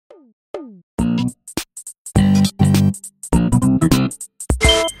Hey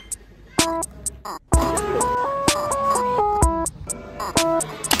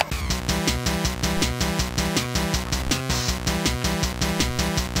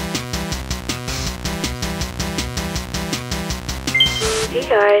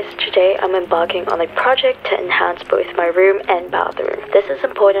guys, today I'm embarking on a project to enhance both my room and bathroom. This is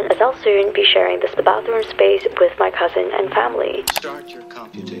important as I'll soon be sharing the bathroom space with my cousin and family. Start your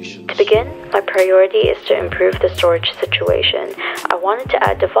computations. To begin, my priority is to improve the storage situation. I wanted to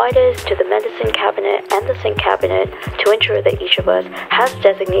add dividers to the medicine cabinet and the sink cabinet to ensure that each of us has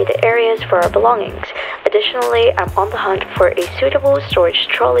designated areas for our belongings. Additionally, I'm on the hunt for a suitable storage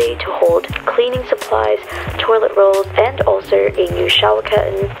trolley to hold cleaning supplies, toilet rolls, and also a new shower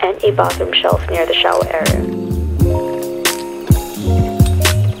curtain and a bathroom shelf near the shower area.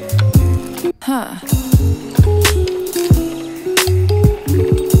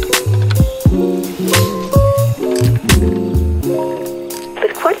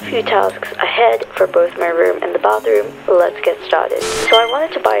 With quite a few tasks ahead for both my room and the bathroom, let's get started. So I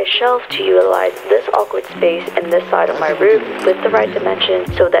wanted to buy a shelf to utilize this awkward space in this side of my room with the right dimension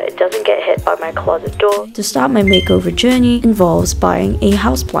so that it doesn't get hit by my closet door. To start my makeover journey involves buying a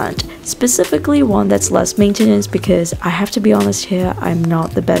houseplant, specifically one that's less maintenance because I have to be honest here, I'm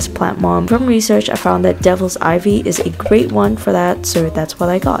not the best plant mom. From research, I found that devil's ivy is a great one for that, so that's what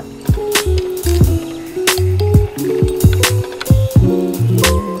I got.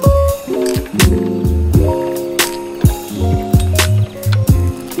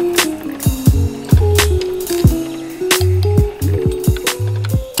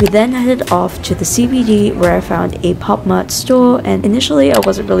 We then headed off to the CBD where I found a Pop Mart store, and initially I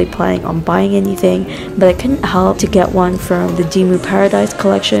wasn't really planning on buying anything, but I couldn't help to get one from the 𝙤𝙤𝙤 Paradise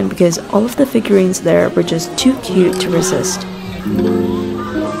collection because all of the figurines there were just too cute to resist.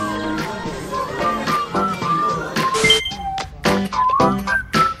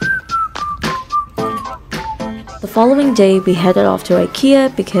 The following day we headed off to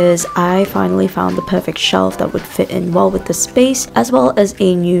IKEA because I finally found the perfect shelf that would fit in well with the space, as well as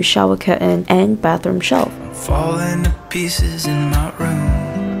a new shower curtain and bathroom shelf. Falling to pieces in my room.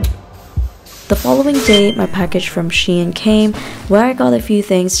 The following day, my package from 𝙨𝙤 came, where I got a few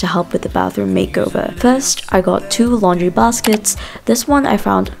things to help with the bathroom makeover. First, I got 2 laundry baskets. This one I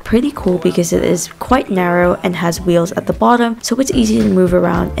found pretty cool because it is quite narrow and has wheels at the bottom, so it's easy to move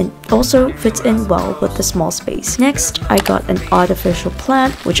around and also fits in well with the small space. Next, I got an artificial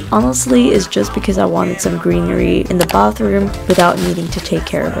plant, which honestly is just because I wanted some greenery in the bathroom without needing to take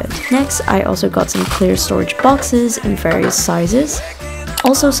care of it. Next, I also got some clear storage boxes in various sizes.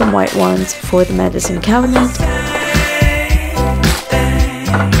 Also some white ones for the medicine cabinet.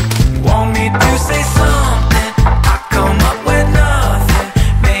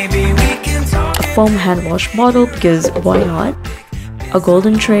 A foam hand wash bottle because why not? A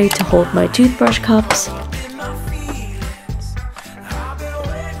golden tray to hold my toothbrush cups.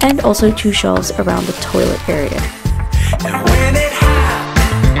 And also 2 shelves around the toilet area.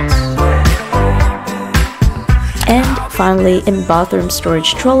 And finally, a bathroom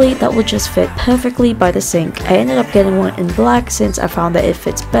storage trolley that will just fit perfectly by the sink. I ended up getting one in black since I found that it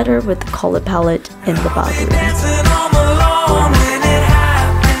fits better with the color palette in the bathroom.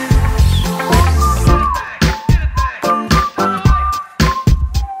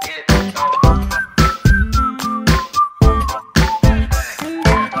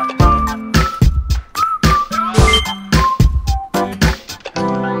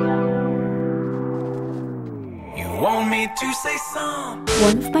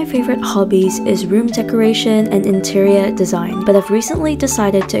 One of my favorite hobbies is room decoration and interior design, but I've recently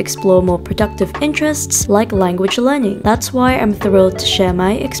decided to explore more productive interests like language learning. That's why I'm thrilled to share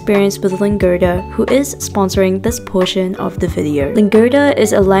my experience with 𝙤𝙤𝙤, who is sponsoring this portion of the video. 𝙤𝙤𝙤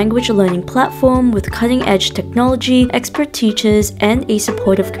is a language learning platform with cutting-edge technology, expert teachers, and a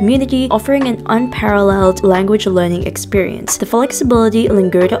supportive community offering an unparalleled language learning experience. The flexibility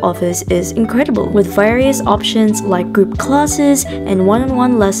𝙤𝙤𝙤 offers is incredible. With various options like group classes and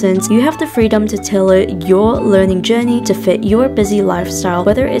one-on-one lessons, you have the freedom to tailor your learning journey to fit your busy lifestyle,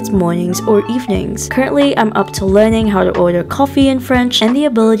 whether it's mornings or evenings. Currently, I'm up to learning how to order coffee in French, and the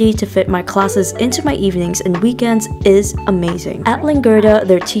ability to fit my classes into my evenings and weekends is amazing. At 𝙤𝙤𝙤,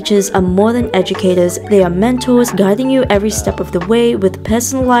 their teachers are more than educators, they are mentors, guiding you every step of the way with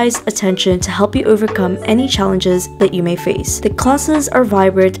personalized attention to help you overcome any challenges that you may face. The classes are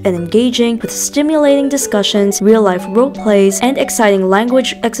vibrant and engaging with stimulating discussions, real-life role plays, and exciting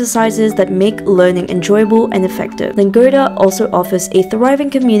language exercises that make learning enjoyable and effective. 𝙤𝙤𝙤 also offers a thriving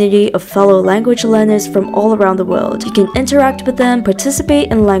community of fellow language learners from all around the world. You can interact with them,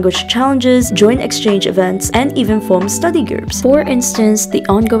 participate in language challenges, join exchange events, and even form study groups. For instance, the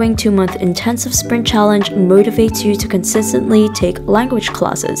ongoing 2-month intensive sprint challenge motivates you to consistently take language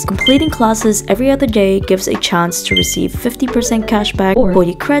classes. Completing classes every other day gives a chance to receive 50% cashback or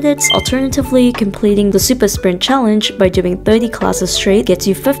 40 credits. Alternatively, completing the super sprint challenge by doing 30 classes straight gets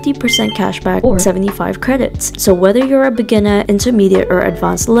you 50% cashback or 75 credits. So whether you're a beginner, intermediate, or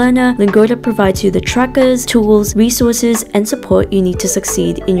advanced learner, 𝙤𝙤𝙤 provides you the trackers, tools, resources, and support you need to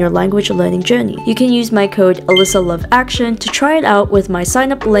succeed in your language learning journey. You can use my code alyssa_LOVEACTION to try it out with my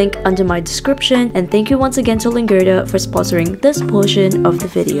sign up link under my description, and thank you once again to 𝙤𝙤𝙤 for sponsoring this portion of the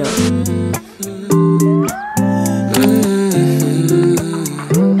video.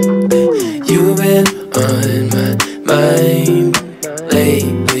 You've been on my mind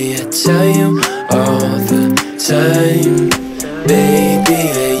lately, I tell you all the time, baby,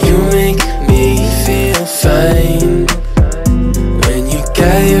 that you make me feel fine when you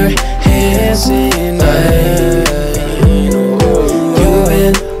got your hands in mine. You've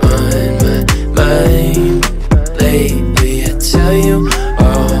been on my mind lately, I tell you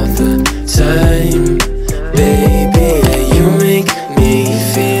all the time, baby, that you make me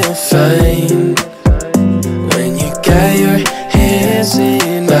feel fine when you got your hands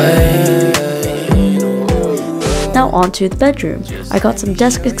in mine. Now on to the bedroom. I got some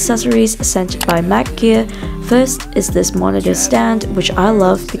desk accessories sent by Mac Gear. First is this monitor stand, which I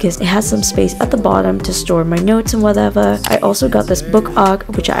love because it has some space at the bottom to store my notes and whatever. I also got this book arc,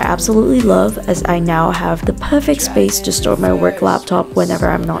 which I absolutely love as I now have the perfect space to store my work laptop whenever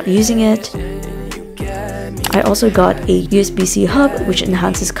I'm not using it. I also got a USB-C hub, which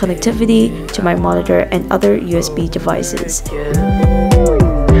enhances connectivity to my monitor and other USB devices.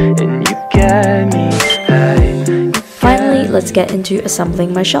 And you got me high. Finally, let's get into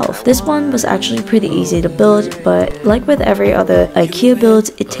assembling my shelf. This one was actually pretty easy to build, but like with every other IKEA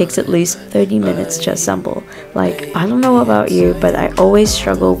build, it takes at least 30 minutes to assemble. Like, I don't know about you, but I always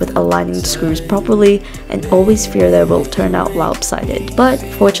struggle with aligning the screws properly and always fear they will turn out lopsided. But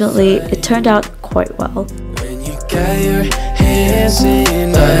fortunately, it turned out quite well. When you got your hands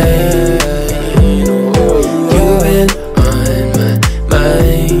in mine, you've been on my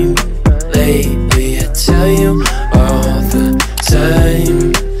mind lately, I tell you all the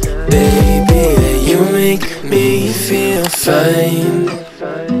time, baby, that you make me feel fine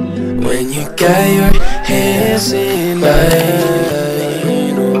when you got your hands in mine.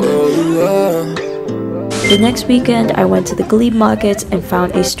 The next weekend, I went to the Glebe Market and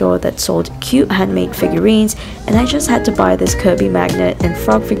found a store that sold cute handmade figurines, and I just had to buy this Kirby magnet and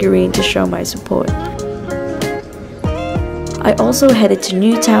frog figurine to show my support. I also headed to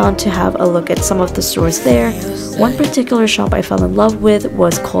Newtown to have a look at some of the stores there. One particular shop I fell in love with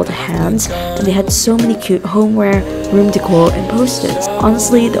was called Hands, and they had so many cute homeware, room decor, and posters.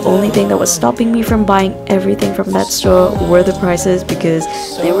 Honestly, the only thing that was stopping me from buying everything from that store were the prices because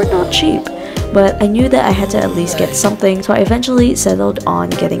they were not cheap. But I knew that I had to at least get something, so I eventually settled on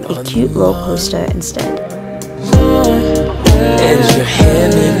getting a cute little poster instead. And your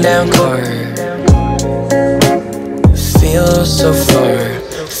hand-me-down card feels so far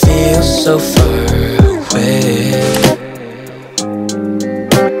away.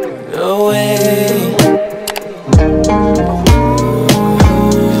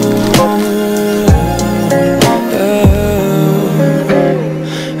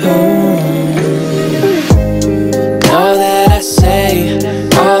 All that I say,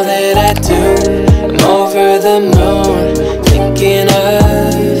 all that I do, I'm over the moon, thinking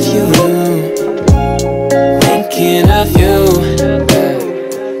of you, thinking of you.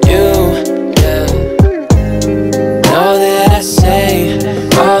 All that I say,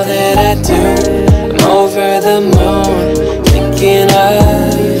 all that I do, I'm over the moon, thinking of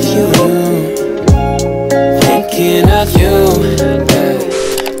you, thinking of you,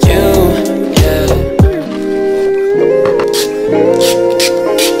 you, yeah.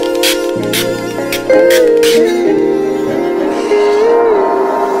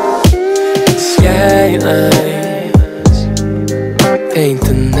 Skylines paint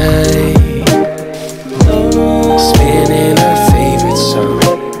the night, spinning our favorite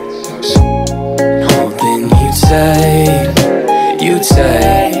songs, holding you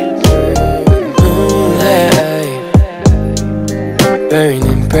tight, moonlight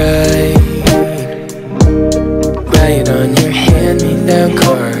burning bright, right on your hand-me-down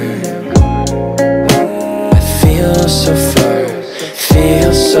card. I feel so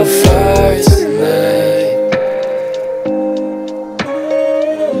far tonight.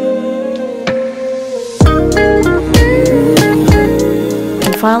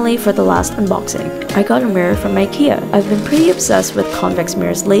 finally, for the last unboxing, I got a mirror from IKEA. I've been pretty obsessed with convex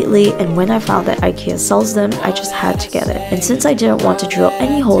mirrors lately, and when I found that IKEA sells them, I just had to get it. And since I didn't want to drill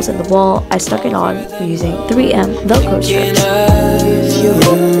any holes in the wall, I stuck it on using 3M Velcro strips.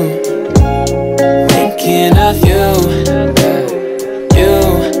 Thinking of you,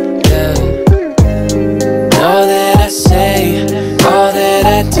 all that I say, all that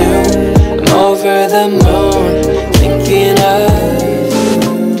I do, I'm over the moon, thinking of